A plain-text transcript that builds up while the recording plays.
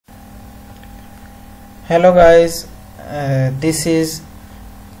Hello guys, this is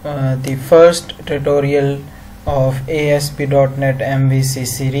the first tutorial of ASP.NET MVC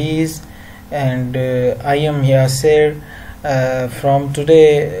series, and I am Yasir. From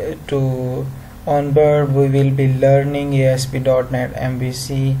today to onward we will be learning ASP.NET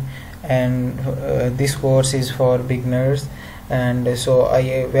MVC, and this course is for beginners, and so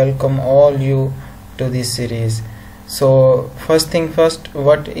I welcome all you to this series. So first thing first,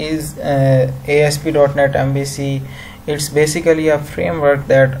 what is ASP.NET MVC? It's basically a framework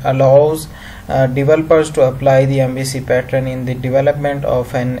that allows developers to apply the MVC pattern in the development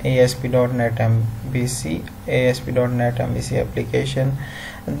of an ASP.NET MVC application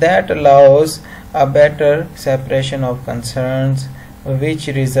that allows a better separation of concerns, which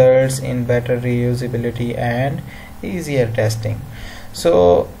results in better reusability and easier testing.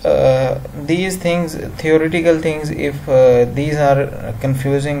 So these things, theoretical things, if these are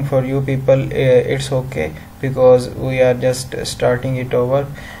confusing for you people, it's okay, because we are just starting it over.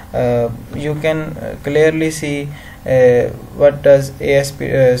 You can clearly see what does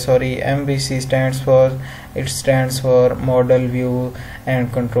MVC stands for. It stands for model, view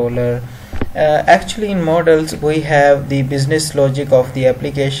and controller. Actually, in models we have the business logic of the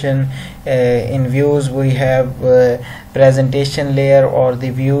application. In views we have presentation layer, or the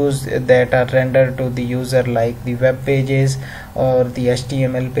views that are rendered to the user, like the web pages or the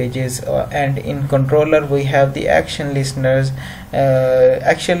HTML pages, and in controller we have the action listeners.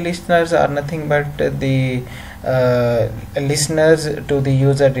 Action listeners are nothing but the listeners to the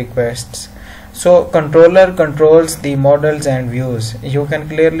user requests. So controller controls the models and views. You can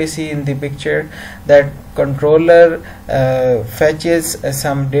clearly see in the picture that controller fetches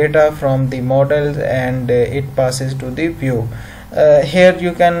some data from the models and it passes to the view. Here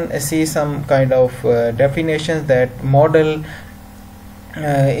you can see some kind of definitions, that model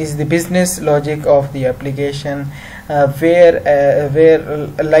is the business logic of the application, where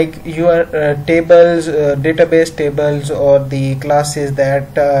like your tables, database tables, or the classes that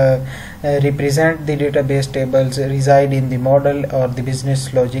represent the database tables reside in the model, or the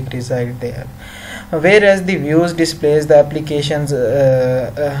business logic reside there. Whereas the views displays the application's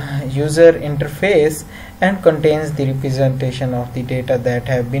user interface and contains the representation of the data that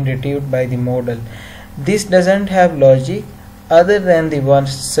have been retrieved by the model. This doesn't have logic other than the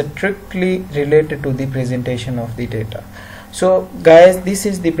ones strictly related to the presentation of the data. So guys, this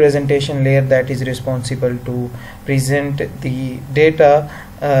is the presentation layer that is responsible to present the data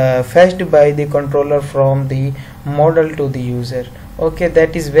fetched by the controller from the model to the user. Okay,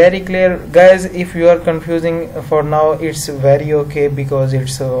 that is very clear guys. If you are confusing for now, it's very okay, because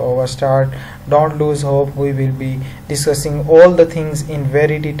it's our start. Don't lose hope. We will be discussing all the things in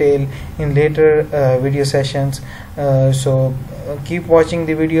very detail in later video sessions. So keep watching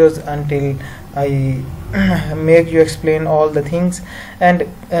the videos until I make you explain all the things. And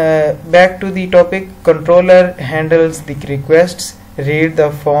back to the topic, controller handles the requests, read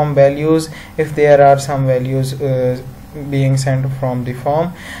the form values if there are some values being sent from the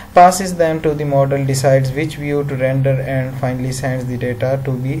form, passes them to the model, decides which view to render, and finally sends the data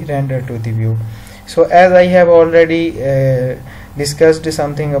to be rendered to the view. So as I have already discussed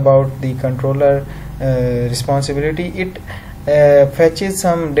something about the controller responsibility, it fetches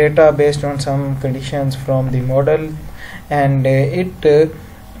some data based on some conditions from the model, and it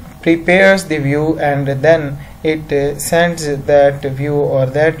prepares the view, and then it sends that view, or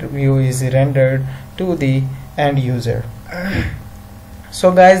that view is rendered to the end user.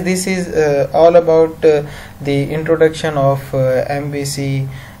 So guys, this is all about the introduction of MVC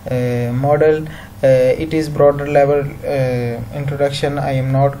model. It is broader level introduction. I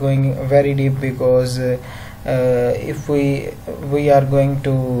am not going very deep, because if we are going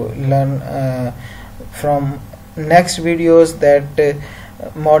to learn from next videos that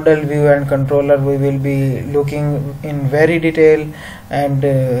model, view and controller, we will be looking in very detail.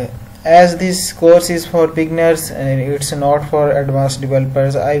 And as this course is for beginners, it's not for advanced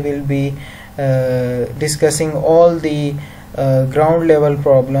developers, I will be discussing all the ground level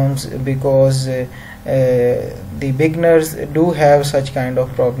problems, because the beginners do have such kind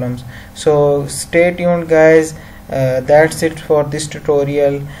of problems. So stay tuned guys. That's it for this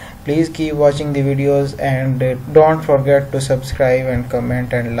tutorial. Please keep watching the videos, and don't forget to subscribe and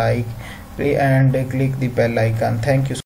comment and like, and click the bell icon. Thank you.